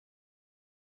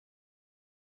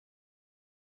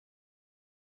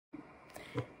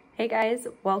Hey guys,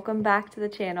 welcome back to the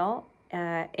channel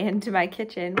and to my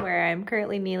kitchen where I'm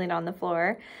currently kneeling on the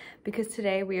floor because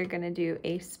today we are going to do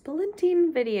a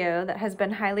splinting video that has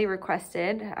been highly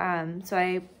requested. So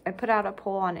I put out a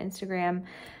poll on Instagram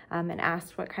and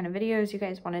asked what kind of videos you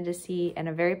guys wanted to see, and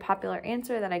a very popular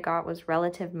answer that I got was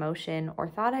relative motion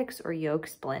orthotics or yoke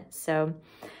splints. So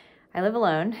I live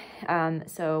alone,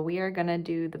 so we are going to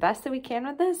do the best that we can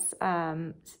with this,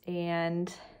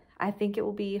 and I think it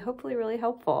will be hopefully really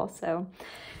helpful. So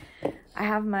I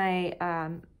have my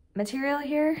material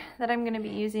here that I'm going to be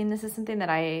using. This is something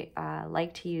that I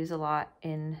like to use a lot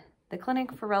in the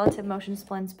clinic for relative motion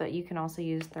splints, but you can also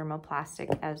use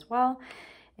thermoplastic as well.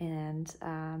 And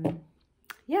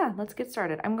yeah, let's get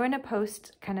started. I'm going to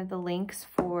post kind of the links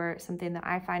for something that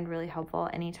I find really helpful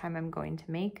anytime I'm going to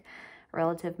make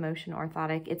relative motion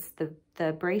orthotic. It's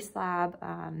the Brace Lab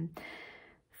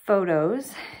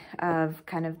photos of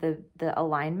kind of the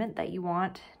alignment that you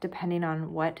want depending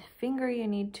on what finger you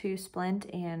need to splint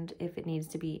and if it needs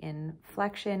to be in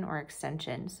flexion or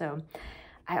extension. So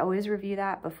I always review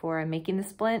that before I'm making the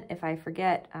splint if I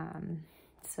forget.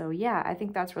 So yeah, I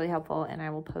think that's really helpful, and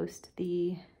I will post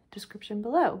the description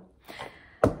below.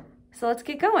 So let's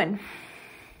get going.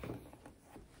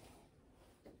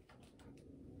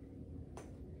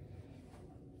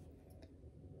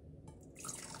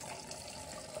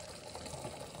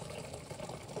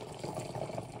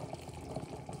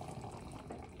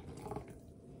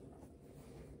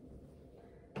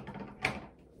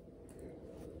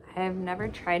 I've never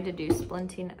tried to do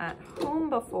splinting at home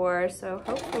before, so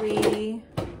hopefully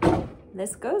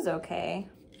this goes okay.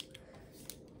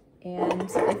 And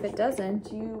if it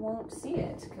doesn't, you won't see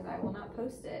it because I will not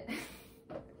post it.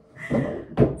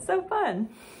 It's so fun.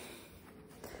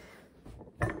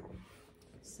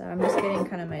 So I'm just getting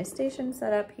kind of my station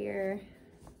set up here.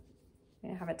 I'm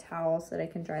gonna have a towel so that I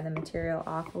can dry the material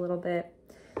off a little bit.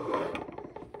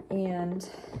 And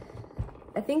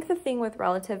I think the thing with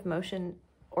relative motion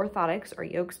orthotics or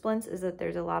yoke splints is that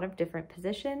there's a lot of different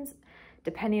positions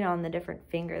depending on the different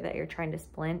finger that you're trying to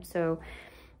splint. So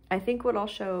I think what I'll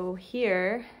show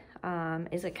here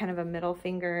is like kind of a middle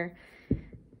finger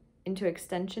into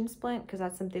extension splint, because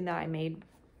that's something that I made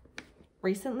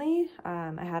recently.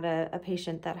 I had a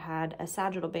patient that had a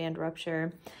sagittal band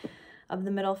rupture of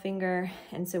the middle finger,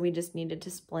 and so we just needed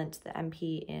to splint the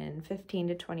MP in 15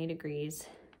 to 20 degrees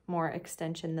more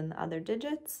extension than the other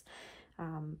digits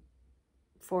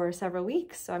for several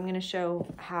weeks. So I'm going to show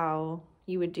how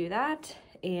you would do that,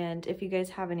 and if you guys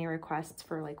have any requests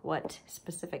for like what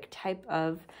specific type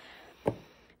of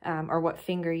or what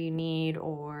finger you need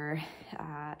or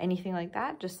anything like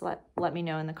that, just let me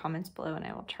know in the comments below, and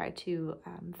I will try to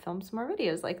film some more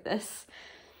videos like this.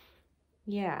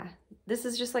 Yeah, this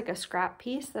is just like a scrap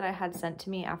piece that I had sent to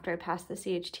me after I passed the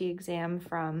CHT exam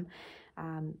from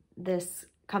this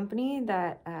company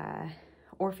that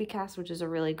Orthosis, which is a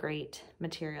really great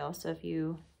material. So if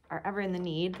you are ever in the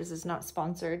need, this is not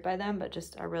sponsored by them, but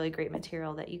just a really great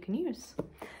material that you can use.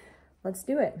 Let's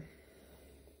do it.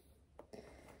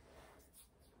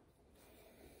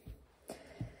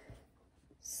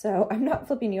 So I'm not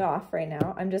flipping you off right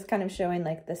now. I'm just kind of showing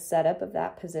like the setup of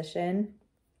that position.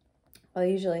 I'll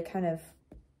usually kind of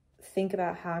think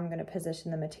about how I'm going to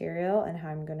position the material and how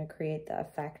I'm going to create the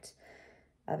effect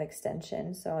of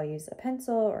extension. So I'll use a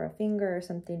pencil or a finger or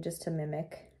something just to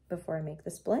mimic before I make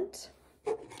the splint.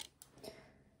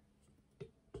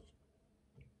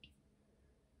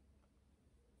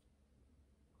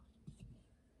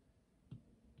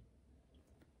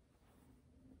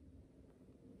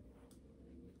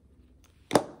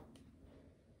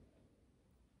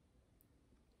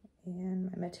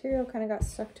 And my material kind of got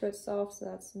stuck to itself, so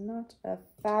that's not a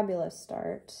fabulous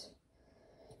start.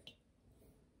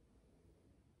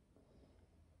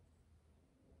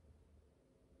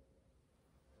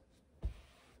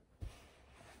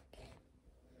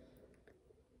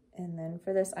 And then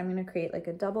for this, I'm going to create like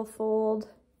a double fold.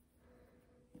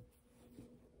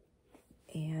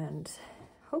 And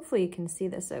hopefully you can see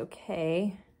this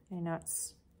okay. I know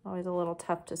it's always a little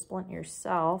tough to splint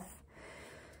yourself.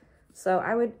 So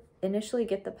I would initially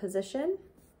get the position.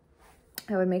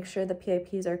 I would make sure the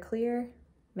PIPs are clear,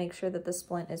 make sure that the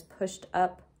splint is pushed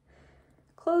up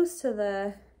close to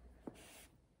the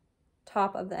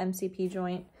top of the MCP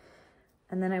joint,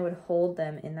 and then I would hold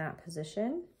them in that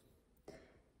position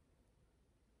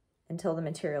until the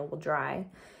material will dry.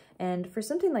 And for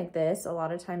something like this, a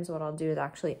lot of times what I'll do is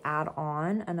actually add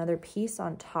on another piece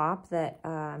on top that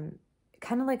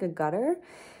kind of like a gutter.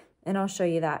 And I'll show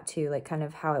you that too, like kind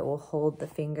of how it will hold the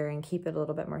finger and keep it a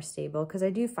little bit more stable. Because I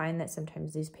do find that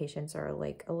sometimes these patients are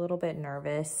like a little bit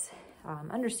nervous,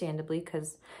 understandably,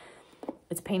 because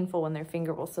it's painful when their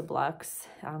finger will sublux,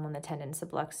 when the tendon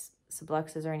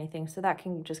subluxes or anything. So that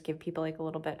can just give people like a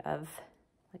little bit of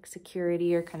like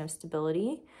security or kind of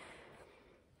stability.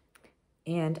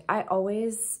 And I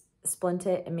always splint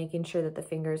it and making sure that the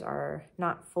fingers are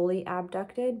not fully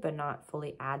abducted, but not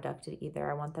fully adducted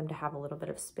either. I want them to have a little bit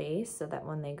of space so that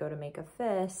when they go to make a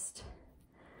fist,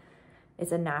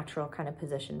 it's a natural kind of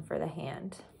position for the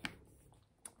hand.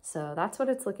 So that's what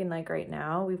it's looking like right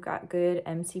now. We've got good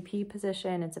MCP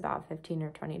position. It's about 15 or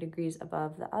 20 degrees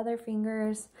above the other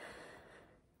fingers.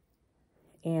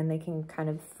 And they can kind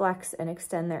of flex and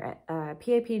extend their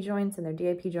PAP joints and their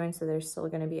DAP joints, so they're still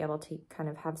going to be able to kind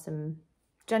of have some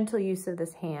gentle use of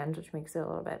this hand, which makes it a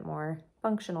little bit more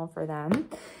functional for them.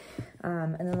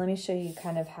 And then let me show you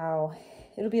kind of how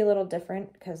it'll be a little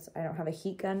different because I don't have a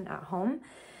heat gun at home.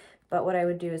 But what I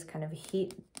would do is kind of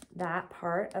heat that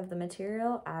part of the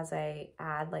material as I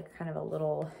add like kind of a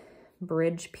little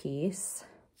bridge piece.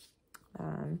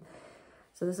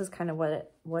 So this is kind of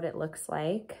what it looks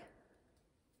like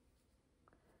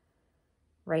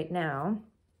right now.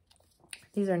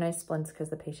 These are nice splints because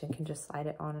the patient can just slide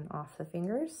it on and off the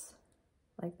fingers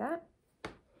like that.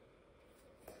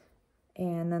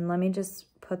 And then let me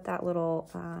just put that little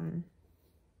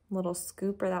little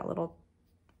scoop or that little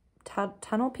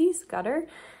tunnel piece, gutter,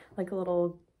 like a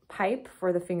little pipe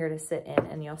for the finger to sit in,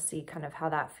 and you'll see kind of how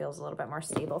that feels a little bit more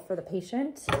stable for the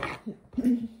patient.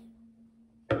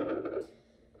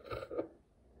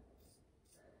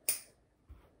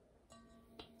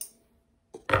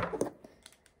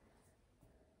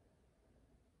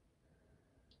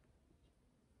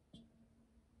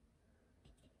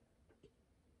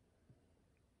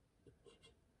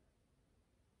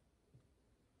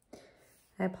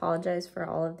 I apologize for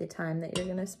all of the time that you're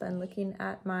going to spend looking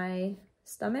at my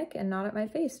stomach and not at my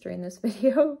face during this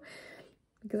video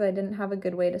because I didn't have a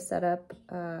good way to set up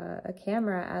a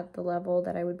camera at the level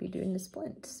that I would be doing the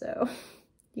splint. So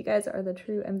you guys are the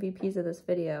true MVPs of this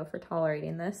video for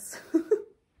tolerating this.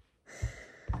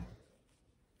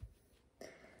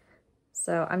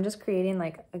 So I'm just creating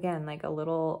like, again, like a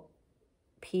little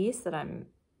piece that I'm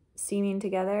seaming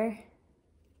together.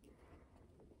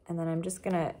 And then I'm just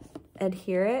gonna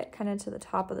adhere it kind of to the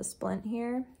top of the splint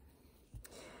here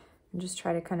and just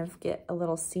try to kind of get a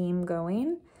little seam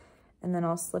going. And then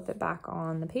I'll slip it back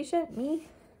on the patient, me,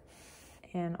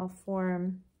 and I'll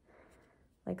form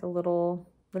like a little,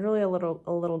 literally a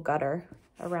little gutter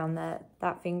around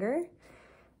that finger,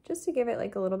 just to give it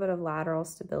like a little bit of lateral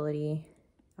stability.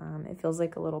 It feels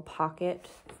like a little pocket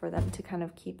for them to kind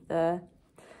of keep the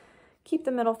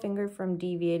middle finger from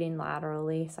deviating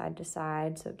laterally side to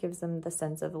side. So it gives them the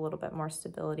sense of a little bit more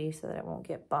stability so that it won't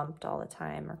get bumped all the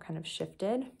time or kind of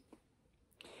shifted.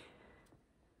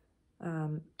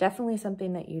 Definitely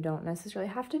something that you don't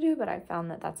necessarily have to do, but I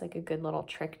found that that's like a good little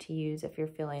trick to use if you're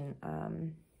feeling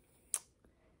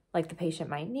like the patient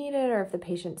might need it, or if the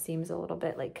patient seems a little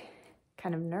bit like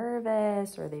kind of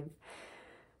nervous, or they've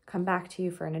come back to you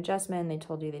for an adjustment and they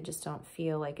told you they just don't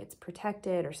feel like it's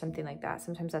protected or something like that.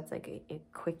 Sometimes that's like a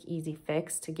quick, easy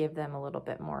fix to give them a little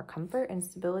bit more comfort and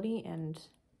stability and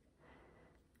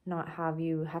not have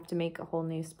you have to make a whole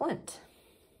new splint.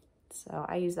 So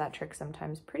I use that trick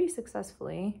sometimes pretty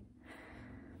successfully.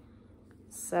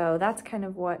 So that's kind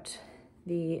of what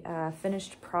the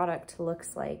finished product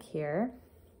looks like here.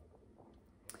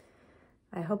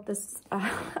 I hope this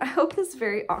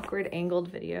very awkward angled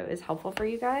video is helpful for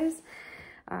you guys.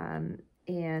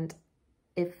 And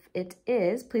if it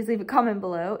is, please leave a comment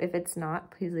below. If it's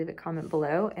not, please leave a comment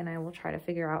below, and I will try to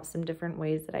figure out some different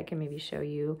ways that I can maybe show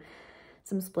you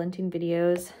some splinting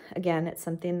videos. Again, it's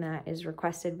something that is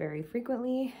requested very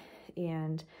frequently,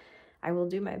 and I will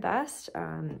do my best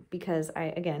because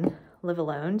I, again, live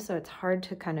alone, so it's hard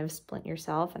to kind of splint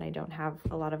yourself, and I don't have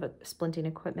a lot of splinting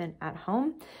equipment at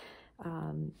home.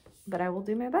 But I will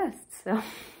do my best. So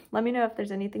let me know if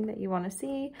there's anything that you want to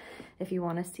see, if you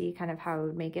want to see kind of how I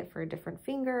would make it for a different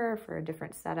finger, for a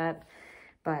different setup.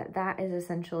 But that is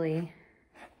essentially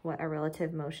what a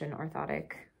relative motion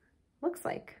orthotic looks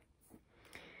like.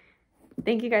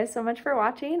 Thank you guys so much for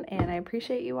watching, and I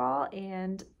appreciate you all,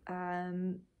 and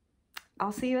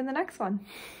I'll see you in the next one.